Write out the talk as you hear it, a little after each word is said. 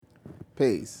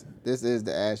Peace. This is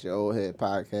the Ask Your Old Head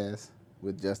podcast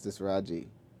with Justice Raji.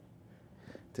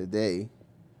 Today,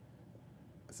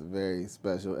 it's a very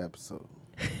special episode.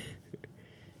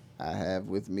 I have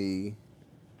with me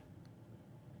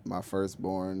my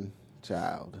firstborn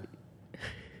child.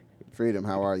 Freedom,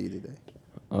 how are you today?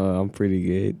 I'm pretty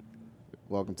good.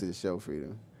 Welcome to the show,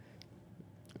 Freedom.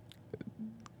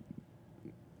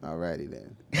 Alrighty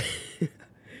then.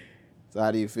 So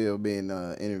how do you feel being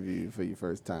interviewed for your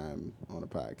first time on a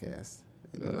podcast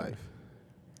in your life?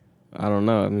 I don't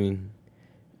know. I mean,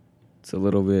 it's a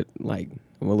little bit like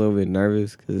I'm a little bit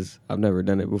nervous because I've never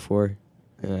done it before,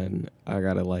 and I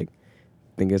gotta like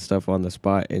think of stuff on the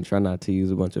spot and try not to use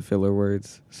a bunch of filler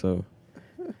words. So,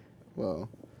 Well,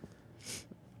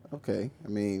 okay. I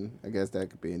mean, I guess that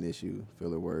could be an issue,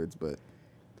 filler words, but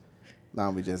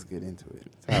now we just get into it.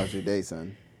 So how's your day,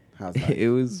 son? How's life? it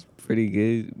was pretty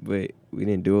good, but we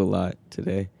didn't do a lot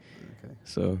today. Okay.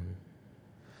 So,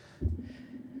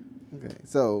 Okay.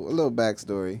 So a little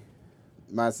backstory.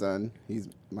 My son, he's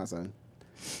my son.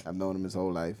 I've known him his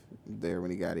whole life. There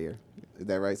when he got here. Is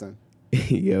that right, son?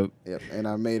 yep. Yep. And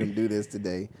I made him do this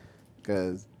today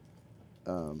because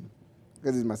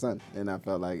he's my son, and I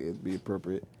felt like it'd be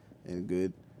appropriate and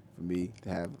good for me to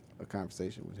have a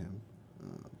conversation with him,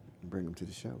 and bring him to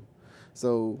the show.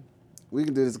 So we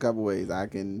can do this a couple ways. I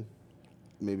can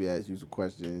maybe ask you some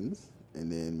questions,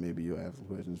 and then maybe you'll have some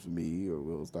questions for me, or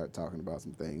we'll start talking about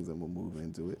some things and we'll move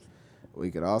into it.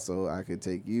 I could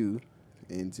take you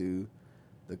into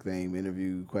the same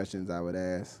interview questions I would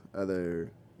ask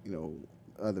other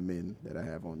men that I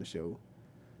have on the show,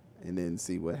 and then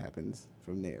see what happens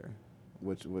from there.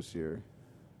 What's your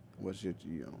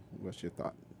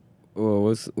thought?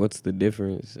 Well, what's the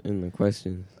difference in the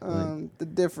questions? The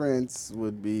difference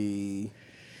would be,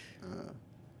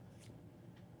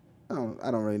 I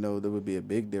don't really know. There would be a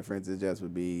big difference. It just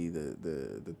would be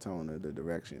the tone or the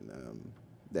direction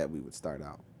that we would start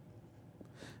out.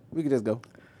 We could just go.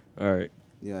 All right.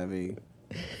 You know what I mean?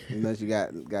 Unless you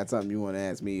got something you want to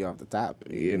ask me off the top.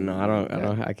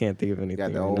 I can't think of anything. You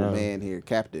got the right old now. man here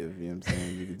captive. You know what I'm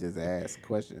saying? You could just ask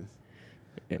questions.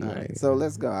 And All right, so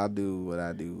let's go. I'll do what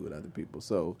I do with other people.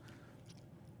 So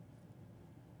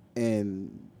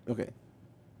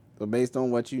based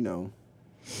on what you know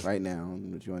right now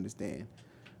and what you understand,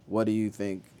 what do you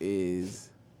think is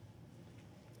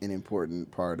an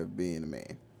important part of being a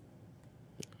man?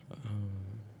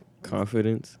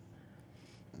 Confidence.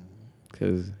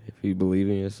 Because if you believe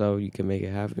in yourself, you can make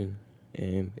it happen.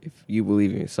 And if you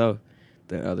believe in yourself,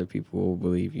 then other people will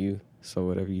believe you. So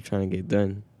whatever you're trying to get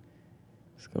done,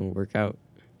 it's going to work out.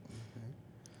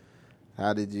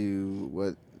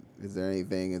 Is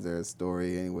there a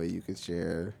story, any way you could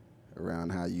share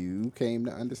around how you came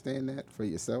to understand that for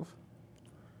yourself?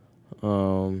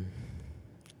 Well,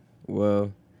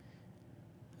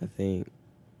 I think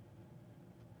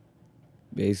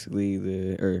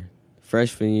basically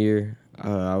freshman year,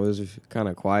 I was kind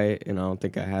of quiet, and I don't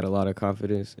think I had a lot of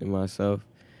confidence in myself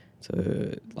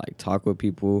to like talk with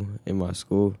people in my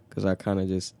school because I kind of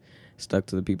just stuck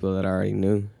to the people that I already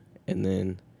knew. And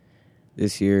then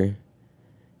this year,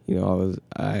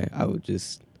 I would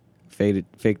just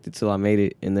faked it till I made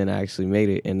it, and then I actually made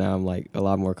it, and now I'm like a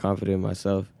lot more confident in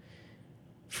myself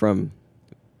from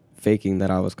faking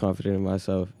that I was confident in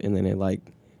myself, and then it like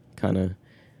kind of,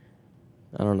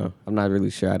 I don't know. I'm not really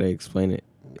sure how to explain it.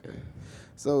 Okay.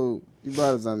 So you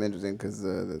brought up something interesting because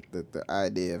the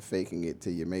idea of faking it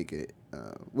till you make it,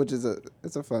 which is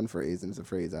it's a fun phrase, and it's a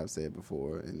phrase I've said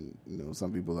before, and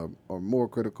some people are more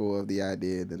critical of the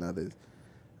idea than others.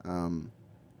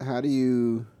 How do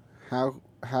you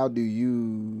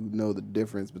know the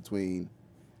difference between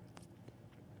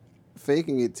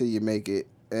faking it till you make it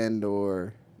and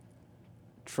or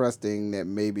trusting that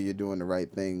maybe you're doing the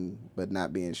right thing but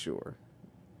not being sure?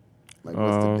 Like,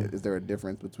 is there a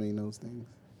difference between those things?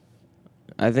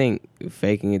 I think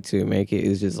faking it to make it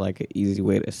is just like an easy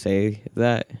way to say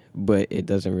that, but it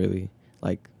doesn't really,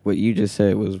 like what you just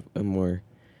said was a more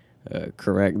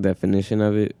correct definition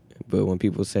of it. But when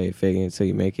people say faking it till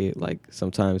you make it, like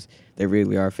sometimes they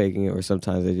really are faking it, or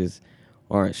sometimes they just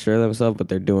aren't sure of themselves, but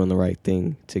they're doing the right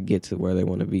thing to get to where they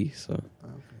want to be. So. Okay.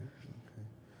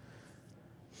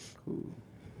 Cool.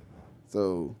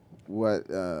 So what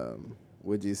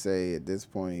would you say at this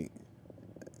point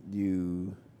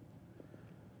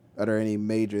are there any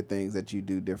major things that you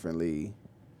do differently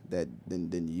than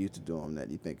you used to do them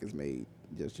that you think has made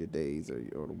just your days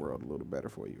or the world a little better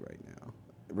for you right now,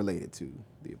 related to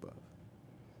the above?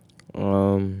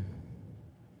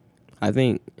 I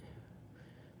think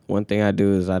one thing I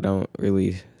do is I don't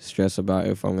really stress about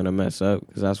if I'm going to mess up,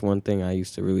 because that's one thing I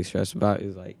used to really stress about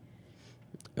is, like,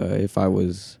 if I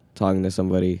was talking to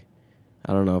somebody,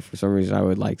 I don't know, for some reason I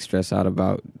would like stress out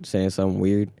about saying something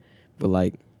weird, but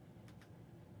like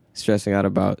stressing out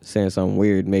about saying something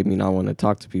weird made me not want to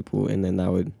talk to people, and then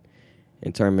that would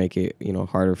in turn make it,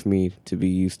 harder for me to be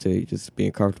used to just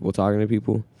being comfortable talking to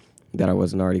people that I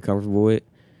wasn't already comfortable with.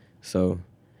 So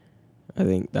I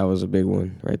think that was a big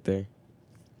one right there.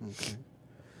 Okay.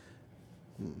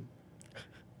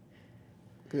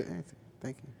 Good answer.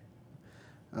 Thank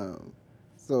you.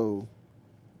 So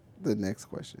the next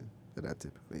question that I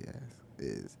typically ask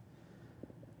is,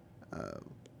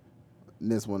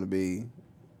 this one to be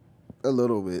a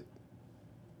little bit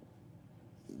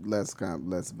less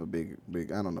of a big.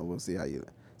 I don't know. We'll see how you.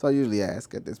 So I usually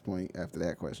ask at this point after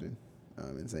that question,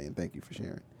 and saying thank you for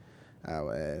sharing. I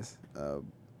will ask,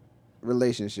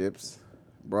 relationships,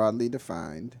 broadly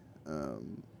defined.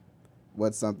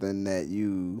 What's something that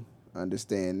you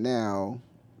understand now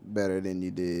better than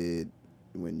you did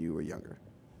when you were younger?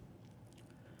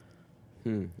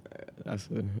 That's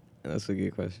a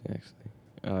good question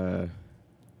actually.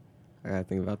 I gotta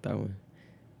think about that one.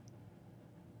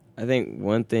 I think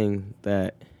one thing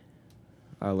that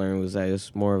I learned was that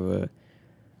it's more of a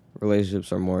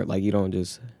relationships are more like you don't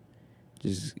just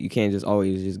you can't just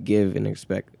always just give and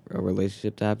expect a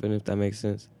relationship to happen, if that makes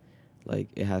sense. Like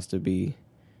it has to be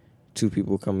two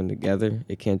people coming together.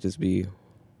 It can't just be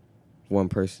one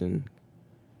person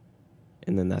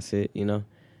and then that's it,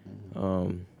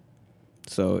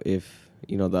 So if,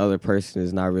 the other person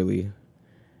is not really,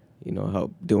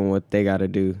 help doing what they got to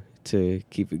do to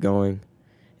keep it going.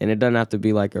 And it doesn't have to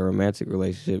be like a romantic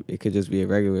relationship. It could just be a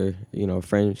regular,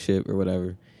 friendship or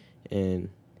whatever. And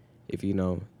if,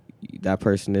 that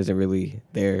person isn't really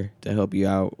there to help you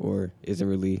out or isn't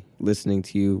really listening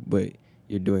to you, but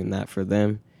you're doing that for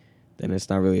them, then it's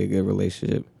not really a good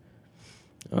relationship.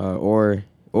 Or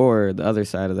the other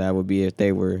side of that would be if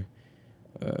they were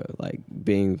like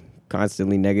being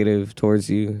constantly negative towards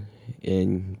you,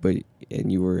 and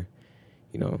you were,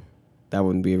 that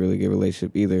wouldn't be a really good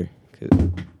relationship either,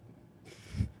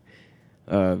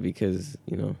 because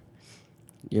you're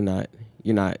not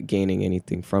gaining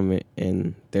anything from it,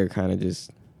 and they're kind of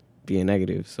just being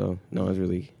negative, so no one's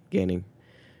really gaining.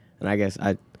 And I guess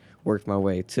I worked my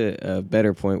way to a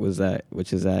better point,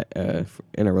 which is that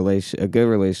in a good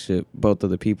relationship, both of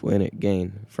the people in it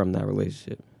gain from that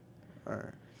relationship. All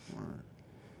right.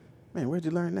 Man, where'd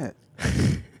you learn that?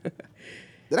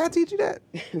 Did I teach you that?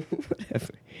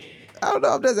 Whatever. I don't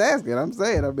know. I'm just asking. I'm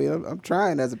saying. I mean, I'm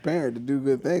trying as a parent to do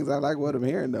good things. I like what I'm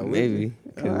hearing, though. Maybe.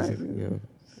 All right. You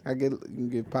can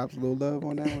give Pops a little love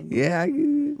on that one. Yeah, a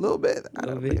little bit.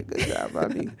 Bit. Good job by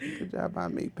me. Good job by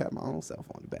me. Pat my own self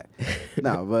on the back.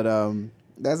 No, but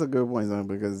that's a good point, son,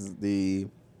 because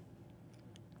being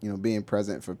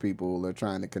present for people or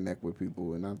trying to connect with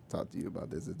people, and I've talked to you about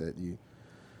this, is that you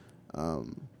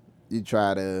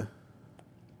try to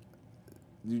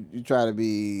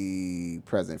be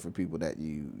present for people that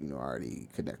you already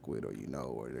connect with, or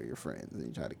or they're your friends, and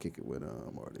you try to kick it with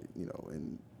them, or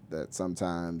and that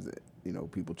sometimes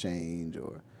people change,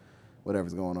 or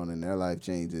whatever's going on in their life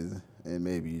changes, and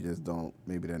maybe you just don't,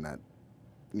 maybe they're not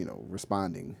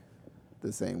responding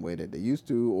the same way that they used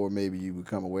to, or maybe you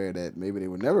become aware that maybe they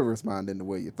would never respond in the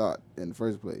way you thought in the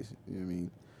first place. You know what I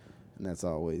mean? And that's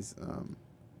always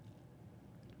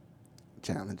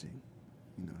challenging,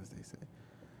 as they say.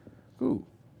 Cool.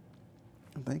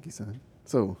 Thank you, son.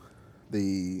 So,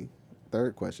 the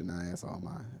third question I ask all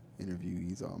my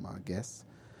interviewees, all my guests,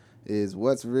 is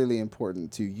what's really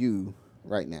important to you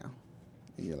right now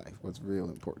in your life? What's real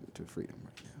important to freedom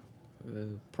right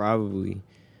now? Probably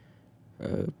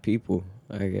people,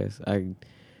 I guess. I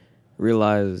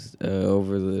realized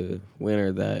over the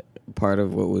winter that part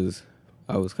of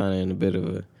I was kind of in a bit of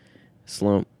a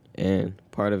slump, and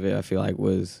part of it I feel like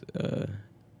was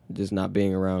just not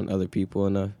being around other people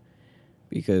enough,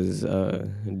 because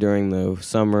during the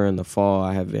summer and the fall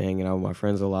I have been hanging out with my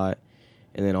friends a lot,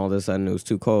 and then all of a sudden it was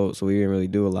too cold, so we didn't really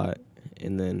do a lot.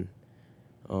 And then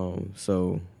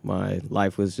so my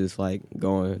life was just like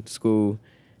going to school,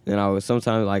 and I would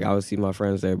see my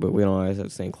friends there, but we don't always have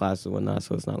the same classes and whatnot,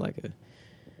 so it's not like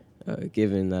a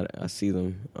given that I see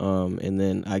them. And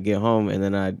then I get home, and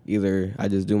then I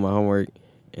just do my homework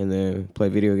and then play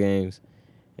video games,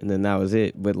 and then that was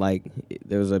it. But like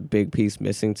there was a big piece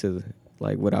missing to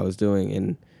like what I was doing,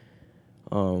 and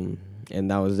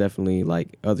that was definitely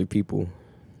like other people.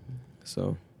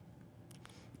 So.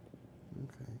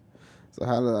 Okay. So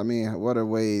what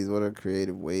are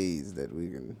creative ways that we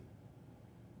can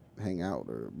hang out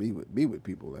or be with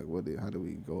people? Like how do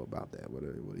we go about that? What do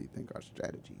you think are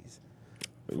strategies?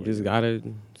 You just gotta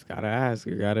ask.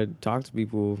 You gotta talk to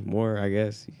people more. I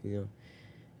guess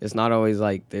it's not always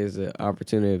like there's an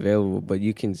opportunity available, but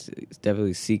you can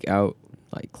definitely seek out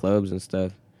like clubs and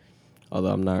stuff.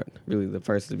 Although I'm not really the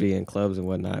person to be in clubs and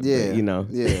whatnot, Yeah, but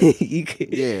yeah, you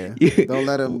could, yeah. you, Don't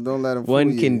let him. Don't let him.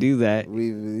 one fool can you. do that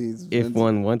if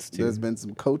one wants to. There's been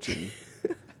some coaching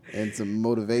and some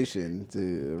motivation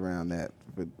to around that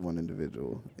for one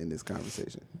individual in this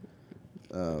conversation.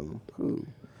 Who?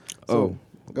 Oh,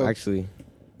 go. actually,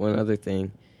 one other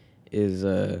thing is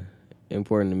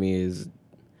important to me is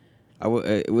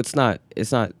it's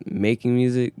not making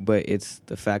music, but it's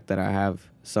the fact that I have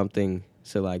something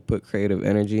to like put creative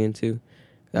energy into.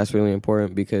 That's really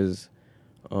important because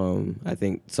I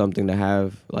think something to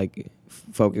have like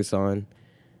focus on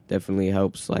definitely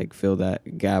helps like fill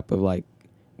that gap of like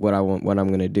what I'm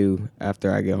gonna do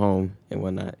after I get home and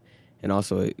whatnot. And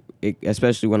also,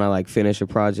 especially when I like finish a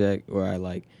project or I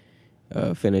like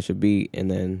finish a beat and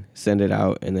then send it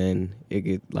out and then it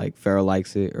get like Farrell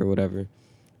likes it or whatever.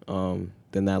 Then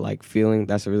that like feeling,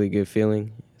 that's a really good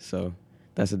feeling. So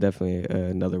that's definitely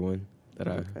another one that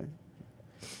I. Okay.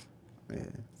 Yeah.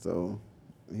 So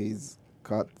you've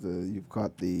caught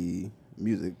the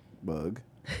music bug.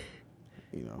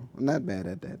 I'm not bad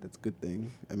at that. That's a good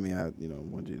thing. I mean, I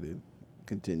want you to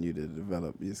continue to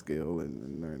develop your skill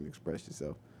and learn to express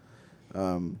yourself.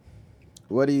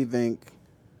 What do you think?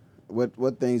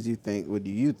 What things do you think? What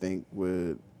do you think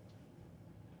would?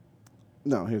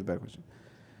 No, here's a better question.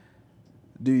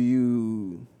 Do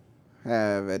you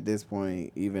have at this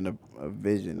point even a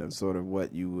vision of sort of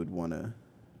what you would want to,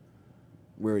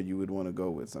 where you would want to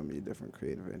go with some of your different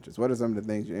creative interests? What are some of the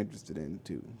things you're interested in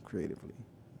too creatively?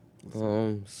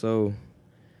 So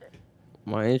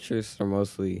my interests are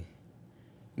mostly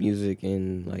music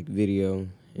and like video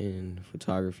and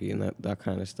photography and that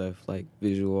kind of stuff, like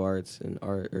visual arts and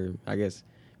art, or I guess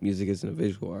music isn't a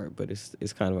visual art, but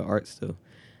it's kind of an art still.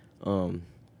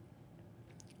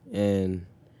 And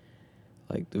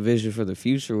like the vision for the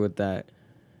future with that,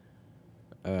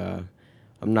 I'm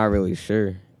not really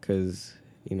sure because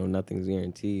nothing's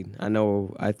guaranteed.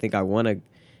 I think I want to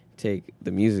take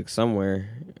the music somewhere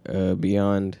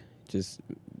beyond just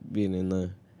being in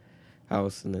the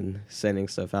house and then sending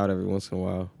stuff out every once in a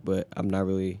while, but I'm not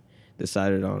really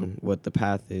decided on what the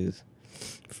path is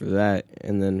for that.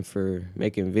 And then for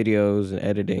making videos and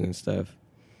editing and stuff,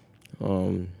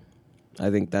 I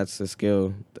think that's a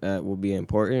skill that will be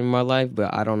important in my life,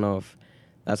 but I don't know if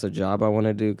that's a job I want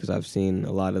to do because I've seen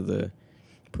a lot of the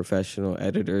professional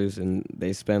editors and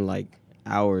they spend like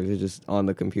hours just on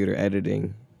the computer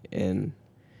editing. And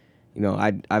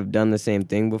I've done the same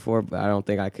thing before, but I don't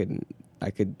think I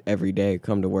could every day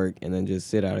come to work and then just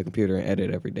sit at a computer and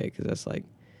edit every day because that's like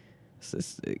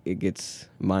it gets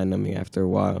mind numbing after a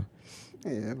while.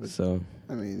 Yeah, but so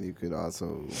I mean, you could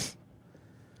also,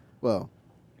 well,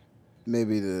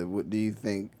 maybe what do you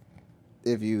think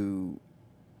if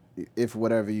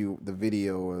whatever the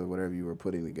video or whatever you were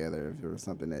putting together, if it was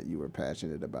something that you were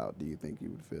passionate about, do you think you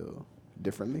would feel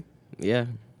differently? Yeah,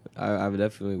 I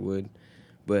definitely would,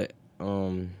 but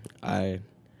I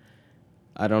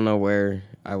don't know where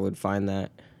I would find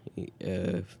that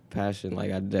passion.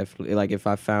 Like I definitely like if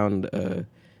I found a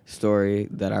story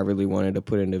that I really wanted to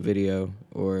put into video,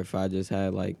 or if I just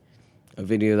had like a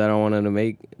video that I wanted to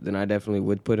make, then I definitely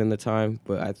would put in the time.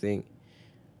 But I think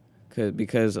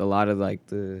because a lot of like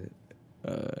the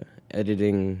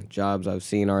editing jobs I've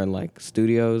seen are in like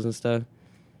studios and stuff,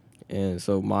 and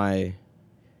so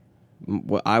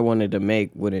what I wanted to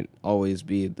make wouldn't always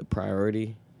be the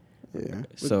priority. Yeah.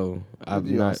 So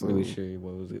I'm not really sure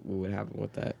what would happen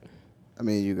with that. I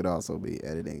mean, you could also be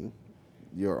editing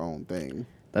your own thing.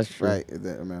 That's true. Right?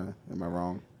 Am I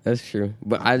wrong? That's true.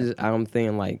 But I'm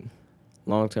thinking like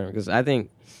long term because I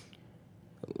think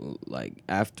like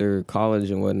after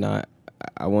college and whatnot,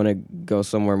 I want to go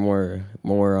somewhere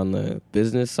more on the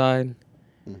business side,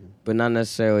 but not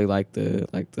necessarily like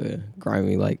the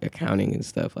grimy like accounting and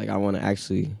stuff. Like I want to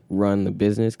actually run the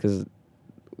business because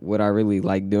what I really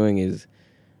like doing is,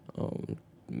 I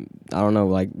don't know,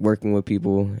 like working with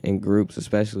people in groups,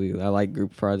 especially. I like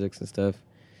group projects and stuff,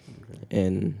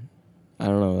 and I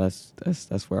don't know.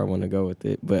 That's where I want to go with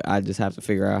it. But I just have to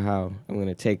figure out how I'm going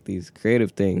to take these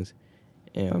creative things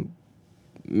and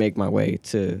make my way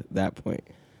to that point.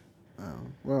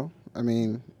 Well, I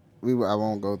mean, I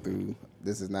won't go through.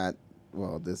 This is not.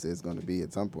 Well, this is going to be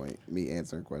at some point me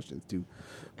answering questions too,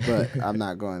 but I'm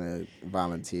not going to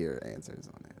volunteer answers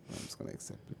on that. I'm just going to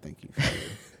accept it. Thank you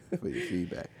for your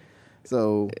feedback.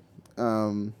 So,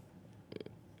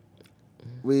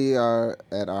 we are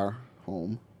at our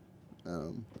home.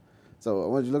 So I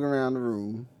want you to look around the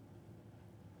room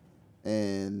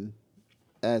and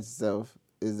ask yourself,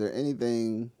 is there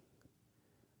anything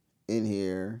in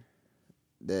here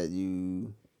that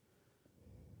you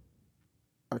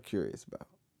are curious about?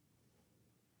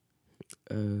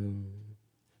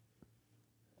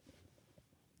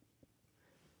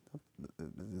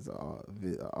 This is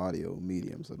an audio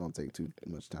medium, so don't take too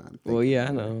much time. Well, yeah,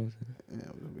 I know.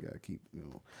 Yeah, we gotta keep.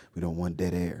 We don't want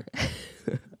dead air.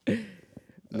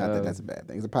 Not that that's a bad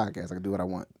thing. It's a podcast. I can do what I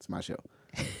want. It's my show.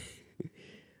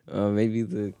 Maybe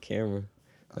the camera.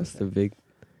 That's the big.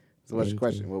 So, what's your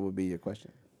question? What would be your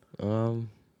question?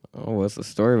 What's the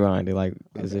story behind it? Like,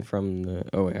 is it from the?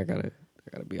 Oh wait, I gotta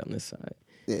be on this side.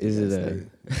 Yeah, is it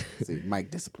see,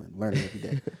 mic discipline, learning every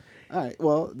day. All right.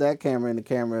 Well, that camera and the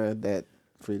camera that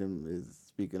Freedom is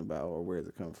speaking about, or where does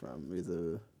it come from, is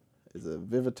a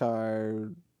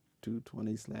Vivitar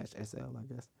 220/SL, I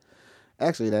guess.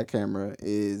 Actually, that camera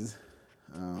is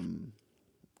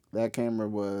that camera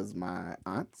was my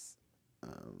aunt's,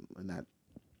 and not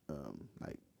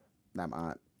like not my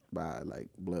aunt by like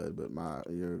blood, but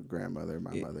your grandmother,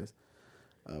 my mother's.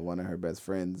 One of her best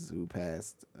friends who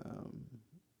passed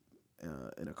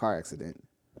in a car accident.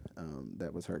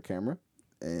 That was her camera,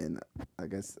 and I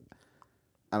guess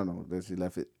I don't know that she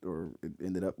left it or it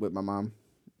ended up with my mom,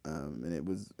 and it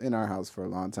was in our house for a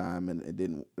long time, and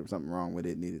there was something wrong with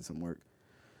it, needed some work.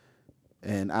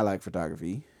 And I like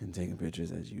photography and taking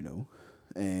pictures, as you know,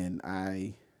 and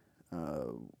I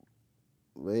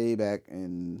way back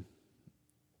in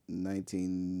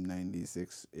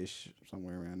 1996-ish,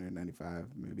 somewhere around there, 95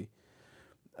 maybe,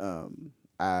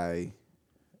 I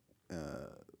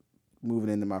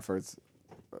moving into my first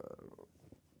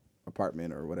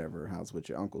apartment or whatever, house with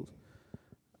your uncles,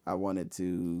 I wanted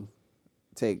to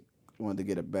get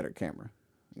a better camera.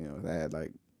 I had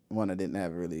like one, I didn't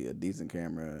have really a decent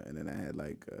camera, and then I had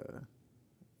like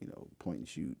point and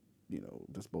shoot,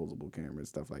 disposable cameras,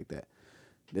 stuff like that.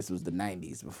 This was the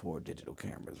 90s before digital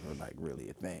cameras were like really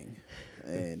a thing.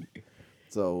 And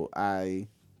so I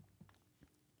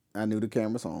knew the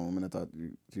camera's home, and I talked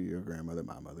to your grandmother,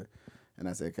 my mother, and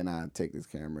I said, can I take this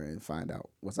camera and find out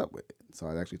what's up with it? So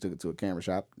I actually took it to a camera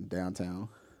shop downtown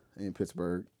in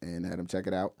Pittsburgh and had them check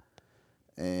it out.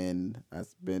 And I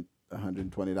spent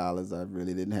 $120 I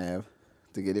really didn't have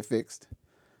to get it fixed.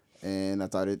 And I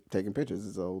started taking pictures.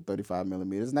 It's old 35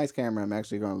 millimeters. It's a nice camera. I'm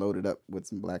actually going to load it up with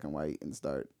some black and white and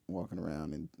start walking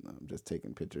around and just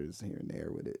taking pictures here and there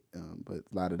with it. But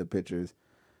a lot of the pictures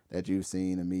that you've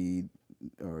seen of me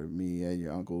and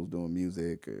your uncles doing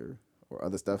music or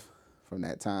other stuff from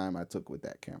that time, I took with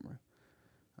that camera.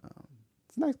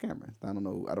 It's a nice camera. I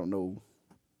don't know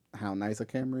how nice a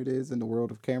camera it is in the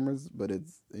world of cameras, but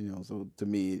it's, so to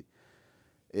me,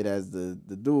 it has the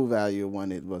dual value of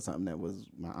one. It was something that was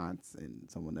my aunt's and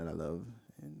someone that I love,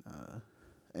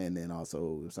 and then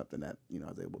also something that I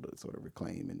was able to sort of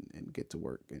reclaim and get to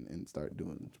work and start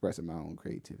expressing my own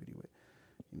creativity with.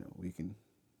 We can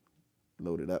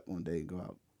load it up one day and go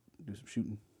out and do some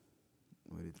shooting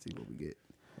with it, see what we get.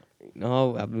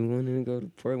 No, I've been wanting to go to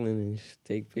Portland and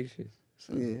take pictures.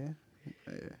 So. Yeah.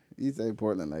 You say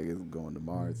Portland like it's going to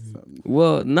Mars or something.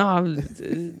 Well, no,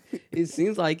 it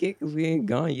seems like it because we ain't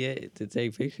gone yet to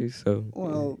take pictures. So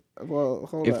well,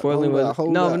 hold if up. Portland was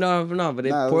No, but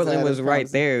if Portland was right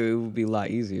there, it would be a lot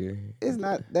easier. It's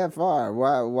not that far.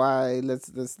 Why? This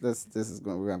is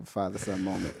going. We're gonna have a father-son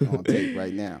moment on tape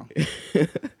right now.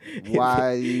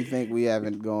 Why do you think we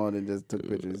haven't gone and just took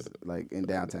pictures like in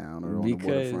downtown or on the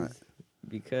waterfront?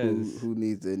 Because who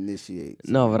needs to initiate?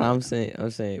 No, what I'm saying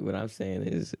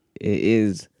is it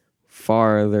is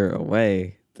farther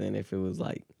away than if it was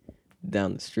like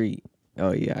down the street.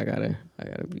 Oh yeah, I gotta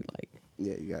be like.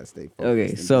 Yeah, you gotta stay focused.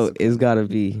 Okay, so it's gotta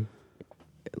be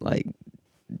like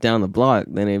down the block.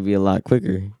 Then it'd be a lot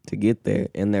quicker to get there,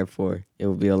 and therefore it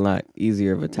would be a lot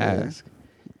easier of a task. Yeah.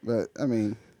 But I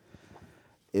mean,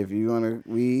 if you wanna,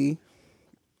 we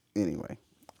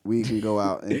can go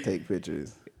out and take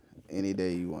pictures. Any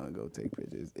day you want to go take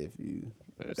pictures, if you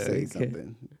say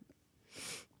something,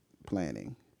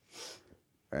 planning,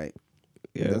 right?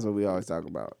 Yeah, that's what we always talk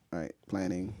about, right?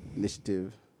 Planning,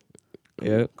 initiative.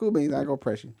 Yeah, cool beans. I go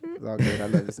press you. It's all good. I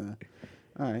love you, son.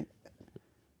 All right,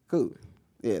 cool.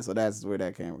 Yeah, so that's where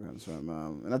that camera comes from.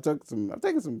 And I've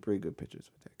taken some pretty good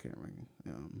pictures with that camera.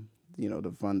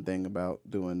 The fun thing about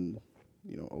doing,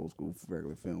 old school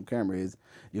regular film camera is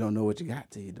you don't know what you got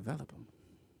till you develop them.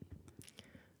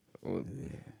 Well,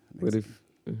 what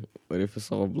if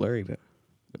it's all blurry though?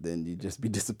 Then you just be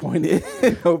disappointed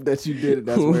and hope that you did it.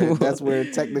 That's where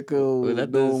technical. Well,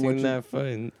 that doesn't seem that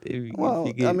fun. If you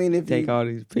take all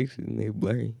these pictures and they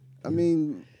blurry. I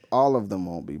mean, all of them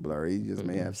won't be blurry. You just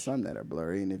may Mm-mm. have some that are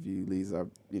blurry, and if you at least are,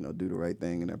 do the right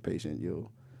thing and are patient,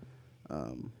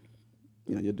 um,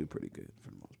 you'll do pretty good for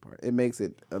the most part. It makes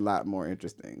it a lot more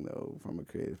interesting though from a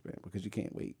creative standpoint because you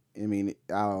can't wait. I mean,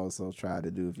 I also try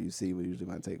to do, if you see, we usually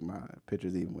when I take my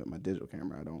pictures, even with my digital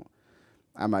camera,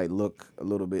 I might look a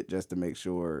little bit just to make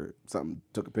sure something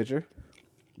took a picture,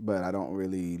 but I don't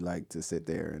really like to sit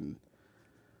there and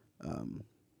um,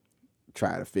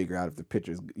 try to figure out if the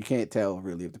picture's. You can't tell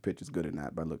really if the picture's good or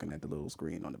not by looking at the little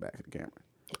screen on the back of the camera.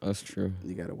 That's true.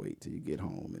 You gotta wait till you get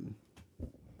home and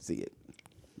see it.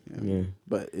 Yeah.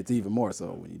 But it's even more so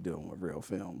when you're dealing with real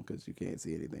film because you can't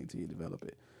see anything till you develop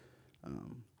it.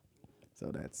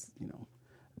 So that's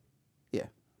yeah,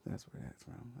 that's where that's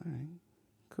from. All right,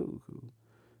 cool.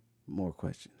 More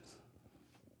questions.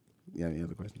 You have any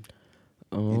other questions?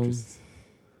 Interests,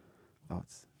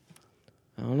 thoughts.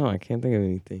 I don't know. I can't think of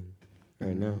anything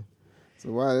right now.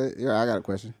 So why? Yeah, I got a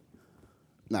question.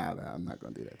 Nah, I'm not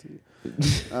gonna do that to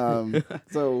you.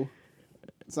 So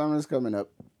summer's coming up.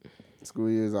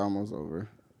 School year's almost over.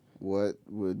 What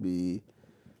would be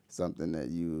something that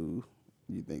you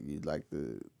think you'd like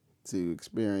to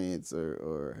experience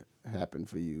or happen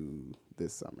for you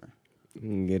this summer? You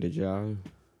can get a job.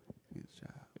 Get a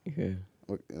job. Yeah.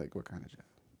 What kind of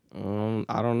job?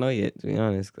 I don't know yet, to be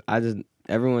honest.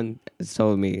 Everyone has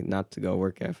told me not to go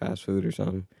work at fast food or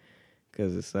something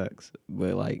because it sucks.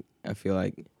 But like, I feel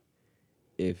like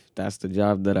if that's the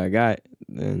job that I got,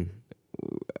 then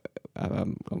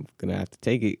I'm gonna have to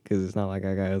take it because it's not like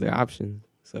I got other options.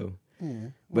 So, Yeah.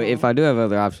 but if I do have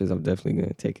other options, I'm definitely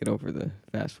gonna take it over the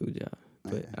fast food job.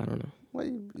 But I don't know. Well,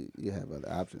 you have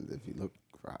other options if you look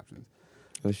for options.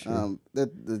 That's true.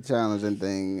 The challenging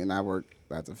thing, and I worked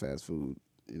lots of fast food.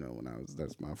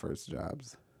 That's my first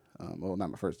jobs. Well, not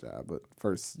my first job, but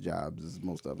first jobs.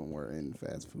 Most of them were in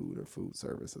fast food or food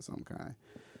service of some kind.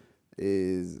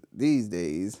 Is these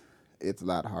days it's a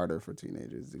lot harder for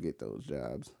teenagers to get those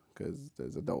jobs because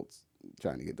there's adults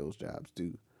trying to get those jobs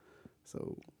too.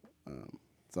 So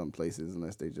some places,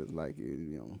 unless they just like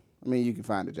you, I mean, you can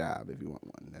find a job if you want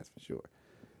one. That's for sure.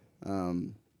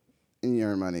 And you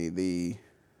earn money. The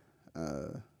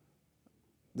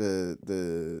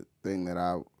thing that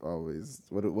I always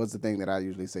what's the thing that I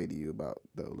usually say to you about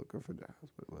the looking for jobs?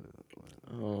 What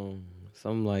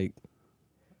Something like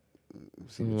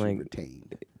see that you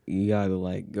retained. you gotta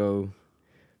like go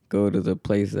to the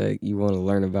place that you want to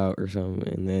learn about or something,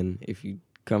 and then if you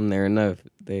come there enough,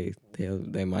 they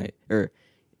might, or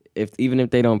even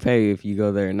if they don't pay, if you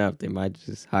go there enough, they might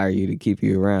just hire you to keep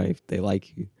you around if they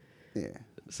like you. Yeah.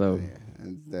 So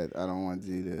and that I don't want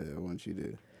you to. I want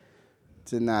you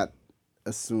to not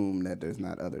assume that there's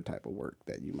not other type of work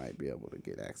that you might be able to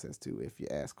get access to if you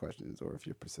ask questions or if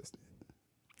you're persistent.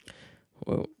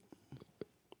 Well,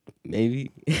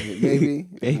 maybe. Maybe.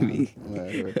 Maybe.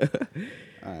 Whatever.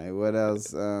 All right. What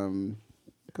else?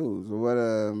 Cool.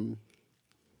 So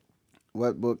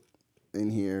what book in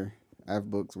here? I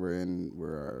have books where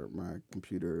my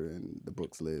computer and the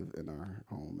books live in our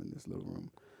home in this little room.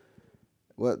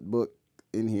 What book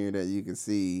in here that you can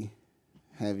see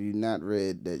have you not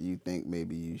read that you think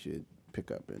maybe you should pick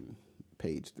up and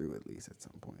page through at least at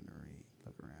some point or read,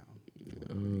 look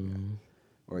around,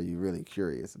 or are you really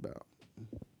curious about?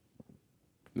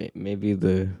 Maybe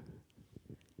the.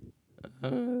 I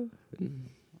don't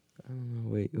know.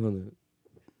 Wait, hold on.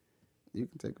 You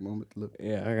can take a moment to look.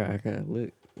 Yeah, I gotta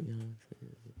look. You know what I'm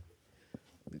saying?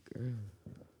 Look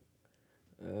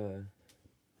around.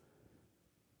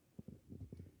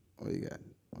 What you got?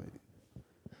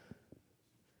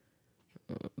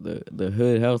 The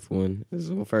Hood Health one is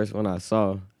the first one I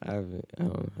saw. I don't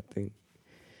know, I think.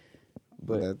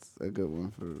 But that's a good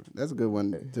one that's a good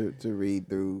one to read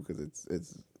through because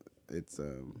it's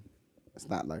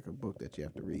not like a book that you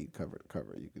have to read cover to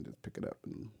cover. You can just pick it up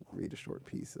and read a short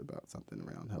piece about something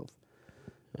around health.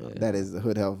 That is the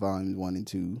Hood Health Volume 1 and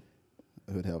 2,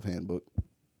 the Hood Health Handbook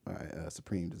by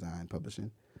Supreme Design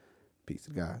Publishing. Peace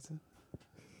to God.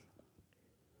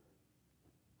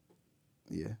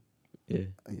 Yeah. Yeah.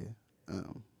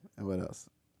 And what else?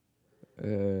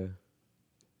 Uh,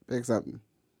 Pick something.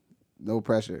 No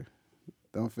pressure.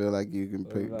 Don't feel like you can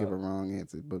give a wrong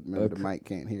answer. But remember, the mic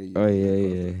can't hear you. Oh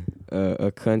yeah. A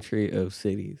Country of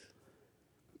Cities.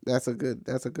 That's a good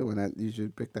one. You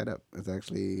should pick that up. It's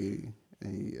actually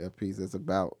a piece that's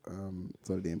about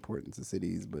sort of the importance of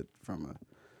cities, but from a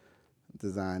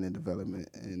design and development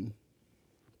and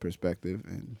perspective.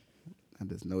 And I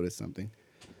just noticed something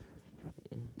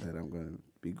that I'm going to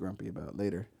be grumpy about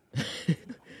later.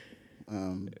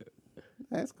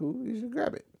 That's cool. You should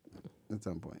grab it at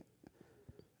some point.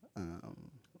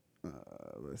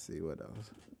 Let's see what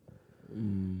else.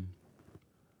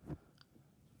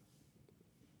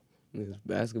 This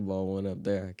basketball one up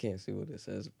there. I can't see what it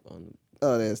says on.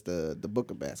 Oh, that's the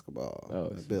book of basketball. Oh,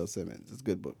 it's- Bill Simmons. It's a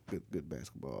good book. Good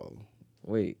basketball.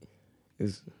 Wait,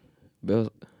 is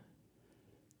Bill?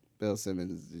 Bill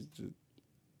Simmons is just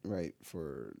right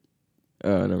for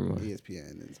Oh, never mind.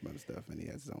 ESPN and some other stuff, and he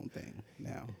has his own thing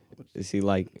now. Is he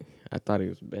like? I thought he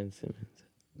was Ben Simmons.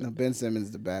 No, Ben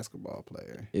Simmons, the basketball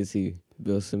player. Is he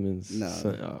Bill Simmons? No,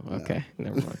 son? Oh, no. okay,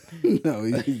 never mind. No,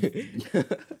 he's,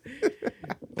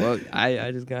 Well,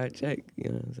 I just gotta check. You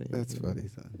know what I'm saying? that's funny,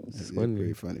 son. Just You're wondering.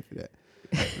 pretty funny for that.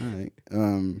 All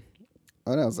right.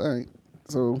 What else? All right.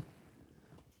 So,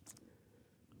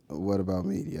 what about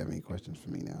me? Do you have any questions for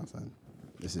me now, son?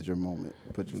 This is your moment.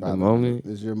 Put your The father. moment?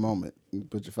 This is your moment. You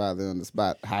put your father on the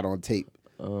spot, hot on tape.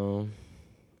 Dang,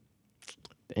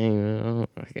 man,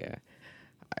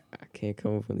 I can't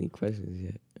come up with any questions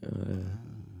yet.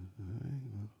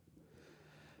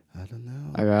 I don't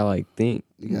know. I gotta like think.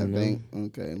 You gotta know? think.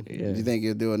 Okay. Yeah. Do you think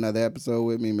you'll do another episode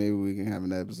with me? Maybe we can have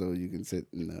an episode you can sit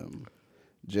and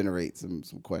generate some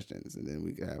questions, and then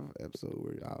we can have an episode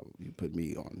where you put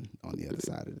me on the other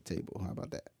side of the table. How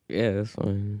about that? Yeah, that's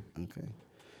fine. Okay.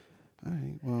 All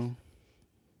right. Well,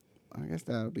 I guess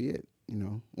that'll be it. You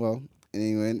know. Well,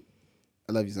 anyway,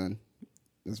 I love you, son.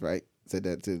 That's right. Said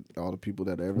that to all the people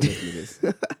that ever listen to this.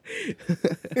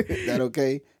 Is that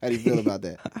okay? How do you feel about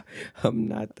that? I'm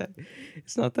not that.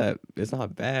 It's not that. It's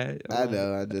not bad. I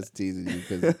know. I'm just teasing you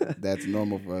because that's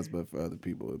normal for us, but for other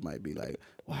people, it might be like,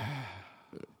 wow,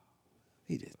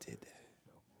 he just did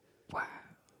that. Wow.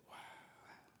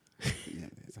 Yeah,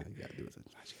 that's how you gotta do it.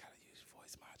 Sometimes you gotta use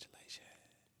voice modulation.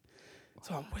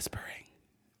 So I'm whispering.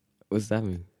 What's that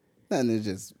mean? Nothing. It's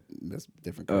just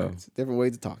different words, different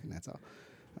ways of talking. That's all.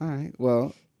 All right.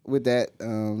 Well, with that,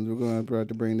 we're going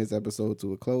to bring this episode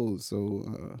to a close.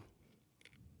 So,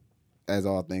 as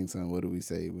all things, son, what do we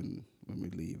say when we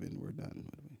leave and we're done?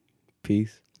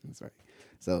 Peace. That's right.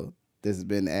 So this has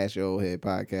been the Ask Your Old Head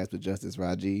podcast with Justice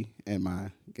Raji and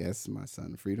my guest, my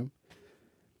son Freedom.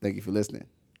 Thank you for listening.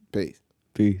 Peace.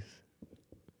 Peace.